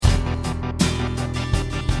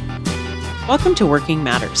Welcome to Working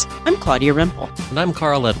Matters. I'm Claudia Rempel. And I'm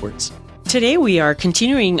Carl Edwards. Today we are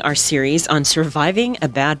continuing our series on surviving a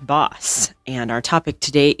bad boss. And our topic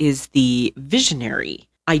today is the visionary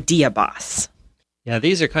idea boss. Yeah,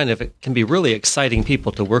 these are can be really exciting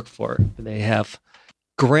people to work for. They have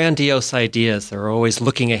grandiose ideas. They're always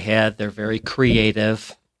looking ahead. They're very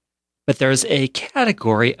creative. But there's a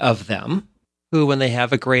category of them who, when they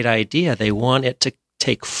have a great idea, they want it to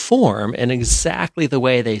take form in exactly the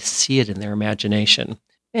way they see it in their imagination.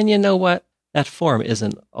 And you know what? That form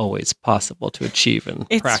isn't always possible to achieve in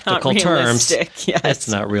practical terms. Yes. It's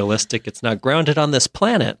not realistic. It's not grounded on this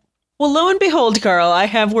planet. Well, lo and behold, Carl, I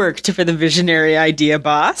have worked for the visionary idea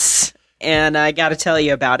boss, and I got to tell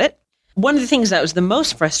you about it. One of the things that was the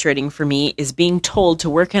most frustrating for me is being told to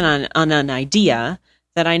work on an idea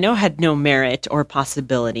that I know had no merit or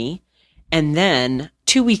possibility, and then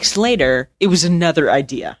 2 weeks later, it was another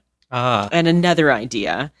idea, and another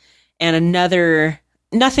idea, and another.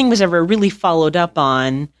 Nothing was ever really followed up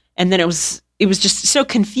on, and then it was just so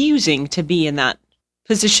confusing to be in that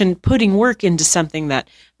position, putting work into something that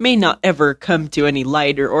may not ever come to any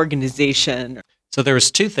light or organization. So there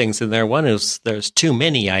was two things in there. One is there's too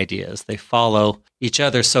many ideas. They follow each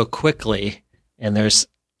other so quickly, and there's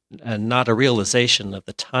not a realization of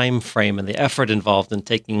the time frame and the effort involved in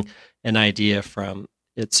taking an idea from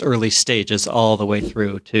its early stages all the way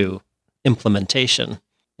through to implementation.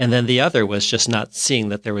 And then the other was just not seeing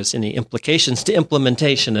that there was any implications to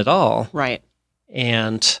implementation at all. Right.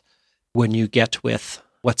 And when you get with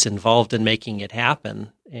what's involved in making it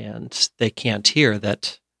happen, and they can't hear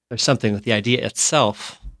that there's something with the idea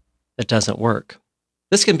itself that doesn't work.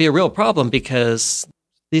 This can be a real problem because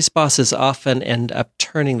these bosses often end up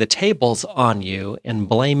turning the tables on you and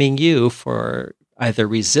blaming you for either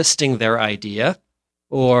resisting their idea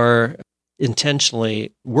or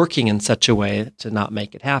intentionally working in such a way to not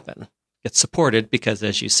make it happen. It's supported because,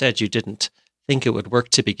 as you said, you didn't think it would work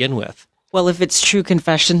to begin with. Well, if it's true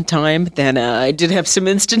confession time, then I did have some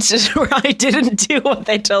instances where I didn't do what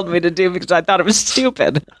they told me to do because I thought it was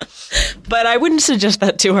stupid. But I wouldn't suggest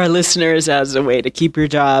that to our listeners as a way to keep your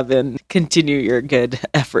job and continue your good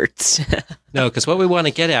efforts. No, because what we want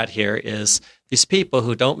to get at here is these people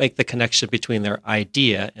who don't make the connection between their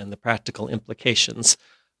idea and the practical implications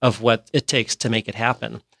of what it takes to make it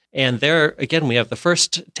happen. And there, again, we have the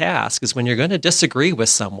first task is when you're going to disagree with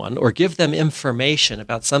someone or give them information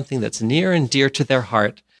about something that's near and dear to their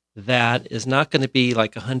heart that is not going to be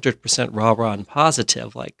like 100% rah-rah and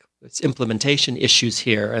positive, like it's implementation issues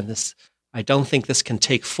here, and this, I don't think this can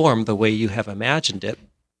take form the way you have imagined it.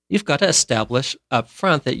 You've got to establish up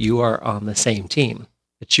front that you are on the same team,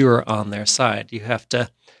 that you are on their side. You have to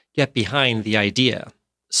get behind the idea.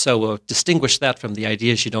 So we'll distinguish that from the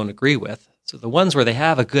ideas you don't agree with. So the ones where they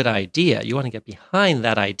have a good idea, you want to get behind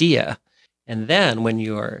that idea. And then when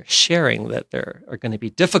you are sharing that there are going to be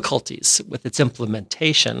difficulties with its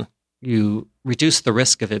implementation, you reduce the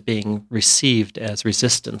risk of it being received as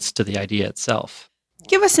resistance to the idea itself.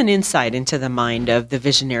 Give us an insight into the mind of the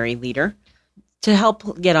visionary leader to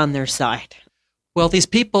help get on their side. Well, these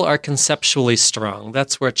people are conceptually strong.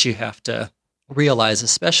 That's what you have to realize,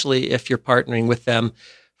 especially if you're partnering with them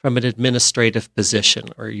from an administrative position,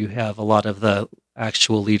 or you have a lot of the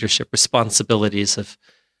actual leadership responsibilities of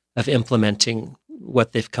implementing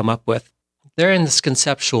what they've come up with. They're in this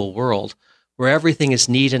conceptual world where everything is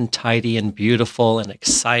neat and tidy and beautiful and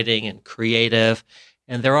exciting and creative,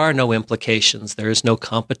 and there are no implications. There is no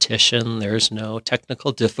competition. There's no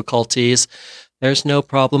technical difficulties. There's no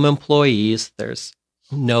problem employees. There's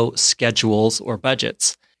no schedules or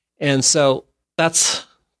budgets. And so that's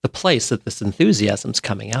the place that this enthusiasm's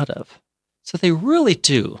coming out of. So they really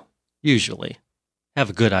do, usually,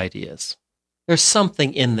 have good ideas. There's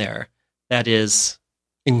something in there that is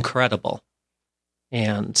incredible,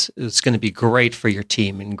 and it's going to be great for your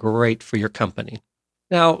team and great for your company.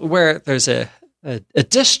 Now, where there's a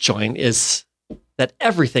disjoint is that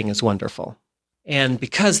everything is wonderful. And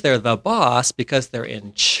because they're the boss, because they're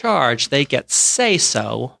in charge, they get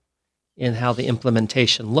say-so in how the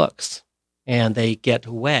implementation looks. And they get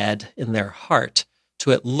wed in their heart to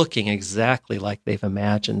it looking exactly like they've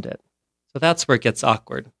imagined it. So that's where it gets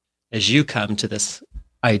awkward. As you come to this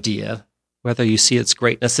idea, whether you see its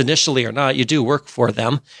greatness initially or not, you do work for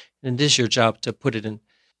them, and it is your job to put it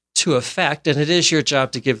into effect, and it is your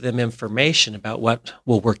job to give them information about what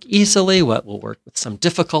will work easily, what will work with some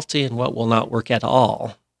difficulty, and what will not work at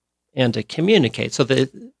all, and to communicate. So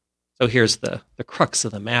here's the crux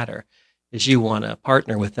of the matter. Is you want to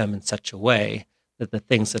partner with them in such a way that the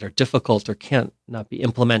things that are difficult or can't not be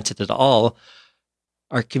implemented at all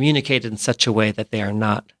are communicated in such a way that they are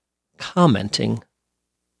not commenting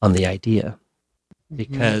on the idea.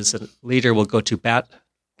 because a leader will go to bat.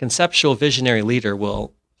 Conceptual visionary leader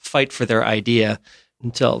will fight for their idea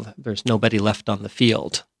until there's nobody left on the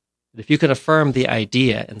field. But if you can affirm the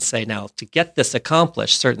idea and say, now, to get this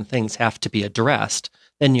accomplished, certain things have to be addressed,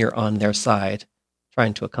 then you're on their side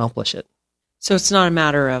trying to accomplish it. So it's not a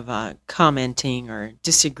matter of commenting or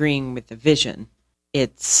disagreeing with the vision.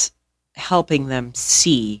 It's helping them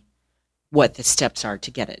see what the steps are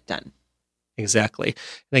to get it done. Exactly.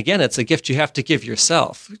 And again, it's a gift you have to give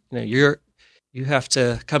yourself. You have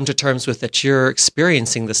to come to terms with that you're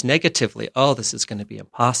experiencing this negatively. Oh, this is going to be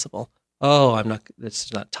impossible. Oh, this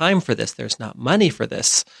is not time for this. There's not money for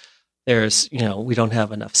this. We don't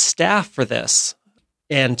have enough staff for this.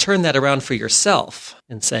 And turn that around for yourself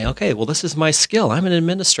and say, okay, well, this is my skill. I'm an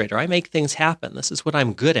administrator. I make things happen. This is what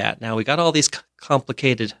I'm good at. Now we got all these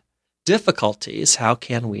complicated difficulties. How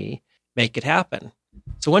can we make it happen?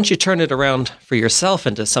 So once you turn it around for yourself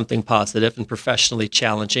into something positive and professionally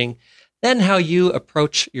challenging, then how you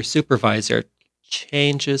approach your supervisor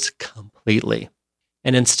changes completely.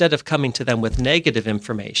 And instead of coming to them with negative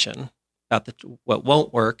information about what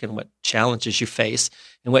won't work and what challenges you face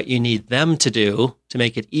and what you need them to do to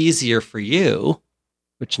make it easier for you,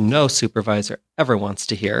 which no supervisor ever wants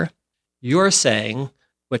to hear, you're saying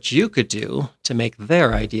what you could do to make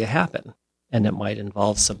their idea happen. And it might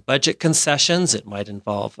involve some budget concessions. It might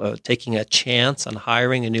involve taking a chance on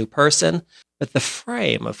hiring a new person. But the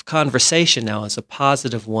frame of conversation now is a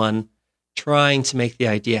positive one, trying to make the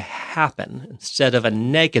idea happen instead of a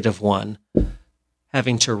negative one,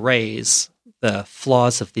 having to raise the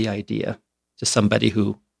flaws of the idea to somebody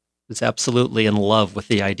who is absolutely in love with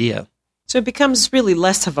the idea. So it becomes really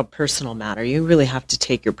less of a personal matter. You really have to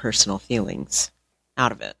take your personal feelings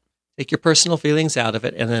out of it. Take your personal feelings out of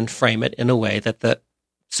it and then frame it in a way that the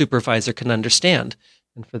supervisor can understand.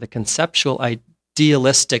 And for the conceptual,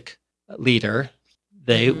 idealistic leader,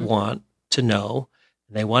 they want to know,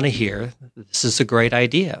 and they want to hear, this is a great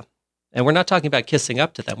idea. And we're not talking about kissing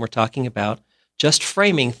up to them. We're talking about just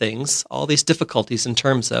framing things, all these difficulties in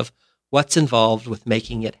terms of what's involved with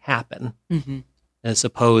making it happen, as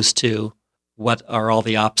opposed to what are all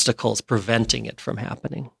the obstacles preventing it from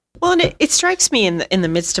happening. Well, and it strikes me in the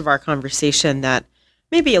midst of our conversation that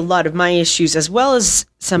maybe a lot of my issues, as well as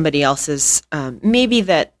somebody else's, maybe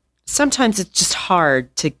that sometimes it's just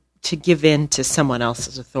hard to give in to someone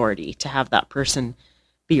else's authority, to have that person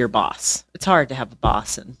be your boss. It's hard to have a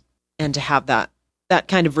boss and to have that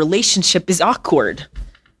kind of relationship is awkward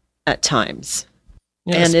at times.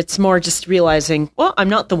 Yes. And it's more just realizing, well, I'm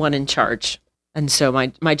not the one in charge. And so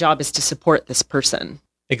my job is to support this person.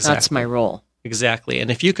 Exactly. That's my role. Exactly.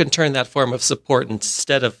 And if you can turn that form of support,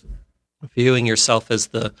 instead of viewing yourself as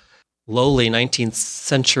the lowly 19th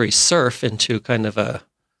century serf, into kind of a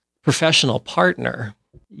professional partner,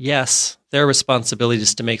 yes, their responsibility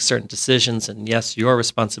is to make certain decisions, and yes, your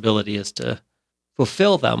responsibility is to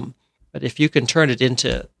fulfill them. But if you can turn it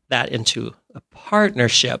into a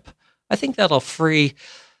partnership, I think that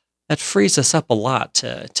frees us up a lot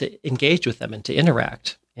to engage with them and to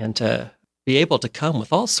interact and to be able to come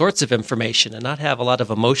with all sorts of information and not have a lot of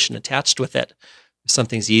emotion attached with it. If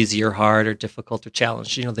something's easy or hard or difficult or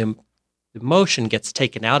challenged, the emotion gets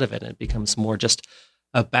taken out of it and it becomes more just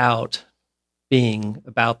about being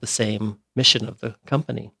about the same mission of the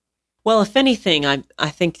company. Well, if anything, I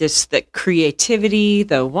think that creativity,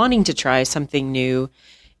 the wanting to try something new,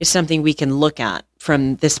 is something we can look at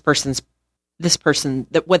from this person,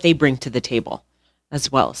 that what they bring to the table as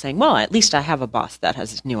well, saying, well, at least I have a boss that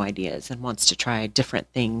has new ideas and wants to try different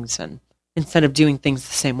things, and instead of doing things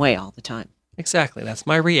the same way all the time. Exactly. That's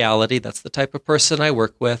my reality. That's the type of person I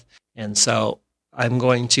work with. And so I'm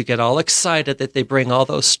going to get all excited that they bring all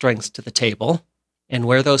those strengths to the table. And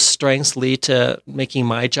where those strengths lead to making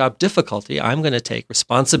my job difficulty, I'm going to take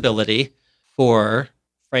responsibility for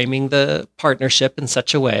framing the partnership in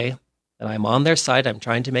such a way that I'm on their side. I'm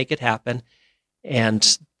trying to make it happen.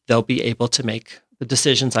 And they'll be able to make the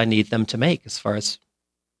decisions I need them to make, as far as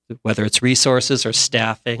whether it's resources or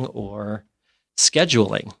staffing or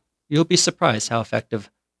scheduling. You'll be surprised how effective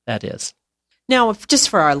that is. Now, just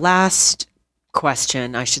for our last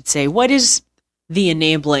question, I should say, what is the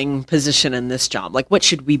enabling position in this job? Like, what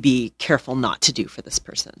should we be careful not to do for this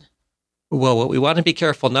person? Well, what we want to be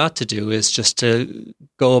careful not to do is just to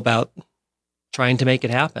go about trying to make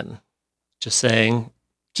it happen. Just saying,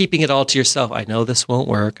 keeping it all to yourself. I know this won't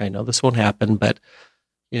work. I know this won't happen, but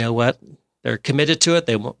you know what? They're committed to it.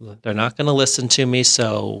 They're not going to listen to me,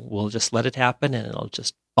 so we'll just let it happen and it'll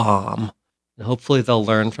just bomb. And hopefully they'll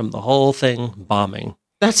learn from the whole thing bombing.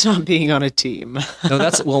 That's not being on a team. No,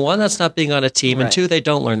 one, that's not being on a team. Right. And two, they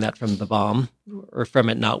don't learn that from the bomb or from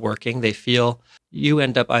it not working. They feel you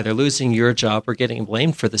end up either losing your job or getting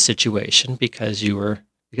blamed for the situation because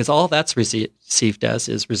all that's received as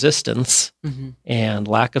is resistance and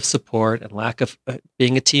lack of support and lack of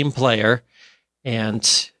being a team player. And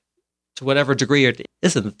to whatever degree it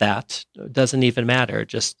isn't that, it doesn't even matter,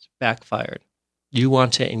 just backfired. You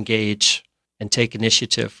want to engage and take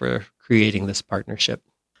initiative for creating this partnership.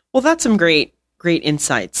 Well, that's some great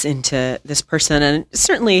insights into this person, and it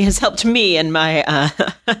certainly has helped me in my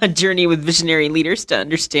journey with visionary leaders to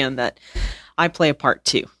understand that I play a part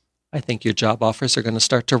too. I think your job offers are going to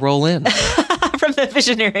start to roll in. From the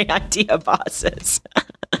visionary idea bosses.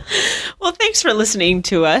 Well, thanks for listening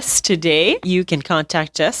to us today. You can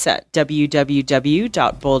contact us at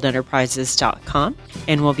www.boldenterprises.com,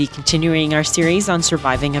 and we'll be continuing our series on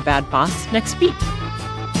surviving a bad boss next week.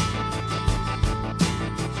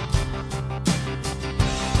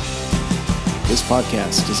 This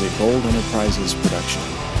podcast is a Bold Enterprises production.